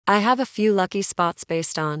I have a few lucky spots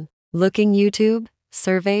based on looking YouTube,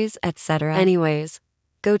 surveys, etc. Anyways,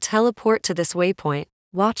 go teleport to this waypoint.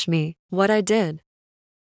 Watch me, what I did.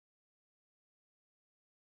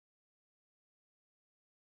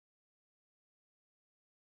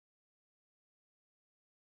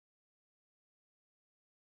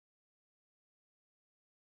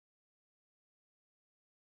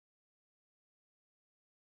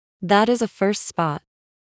 That is a first spot.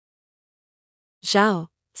 Xiao,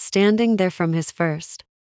 standing there from his first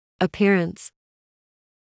appearance.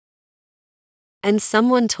 And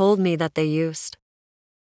someone told me that they used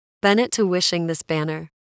Bennett to wishing this banner.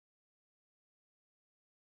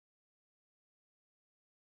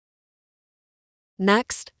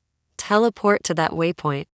 Next, teleport to that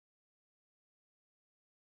waypoint.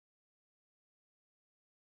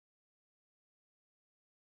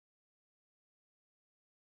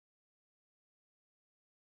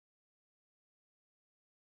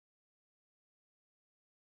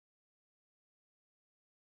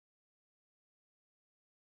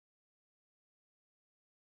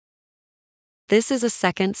 This is a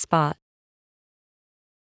second spot.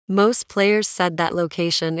 Most players said that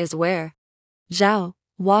location is where Xiao,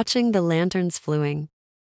 watching the lanterns fluing.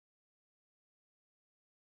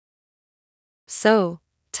 So,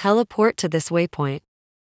 teleport to this waypoint.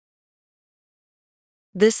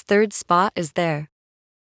 This third spot is there.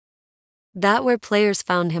 That where players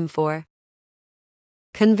found him for.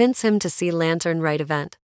 Convince him to see Lantern Right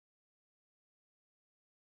event.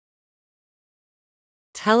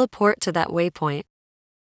 Teleport to that waypoint.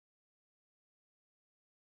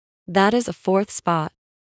 That is a fourth spot.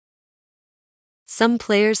 Some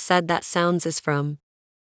players said that sounds is from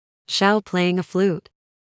Xiao playing a flute.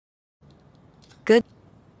 Good.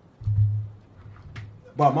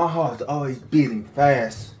 But my heart's always beating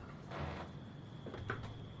fast.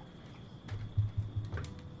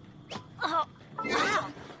 Oh, wow.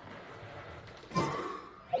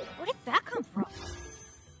 Where did that come from?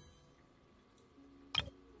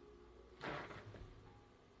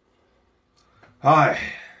 Hi.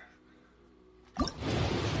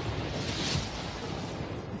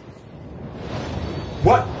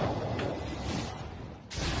 What?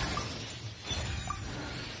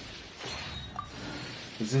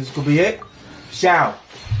 Is this gonna be it? Xiao,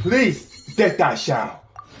 please, get that Xiao.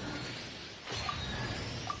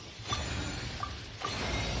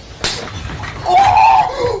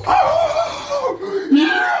 Oh! Oh!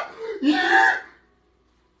 Yeah! Yeah!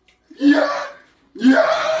 Yeah!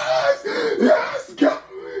 Yes! Yes! Go!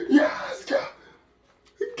 Yes! Go!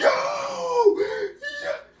 Go!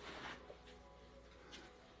 Yeah!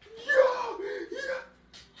 Yo! Yeah!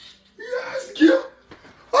 Yes! Go!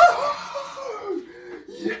 Oh!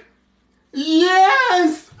 Yeah!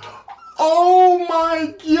 Yes! Oh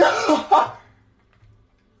my God!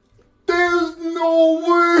 There's no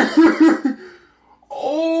way!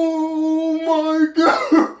 Oh my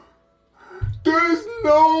God! There's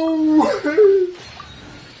no way!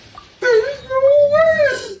 There's no way!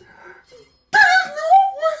 There's no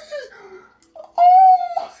way! Oh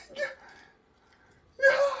my God!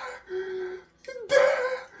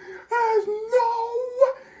 There's no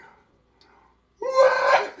way!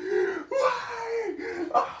 Why? Why?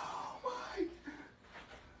 Oh my!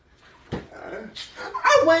 I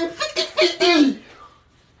win 50-50!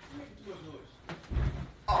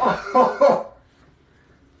 Oh.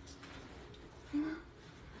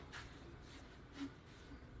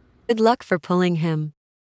 Good luck for pulling him.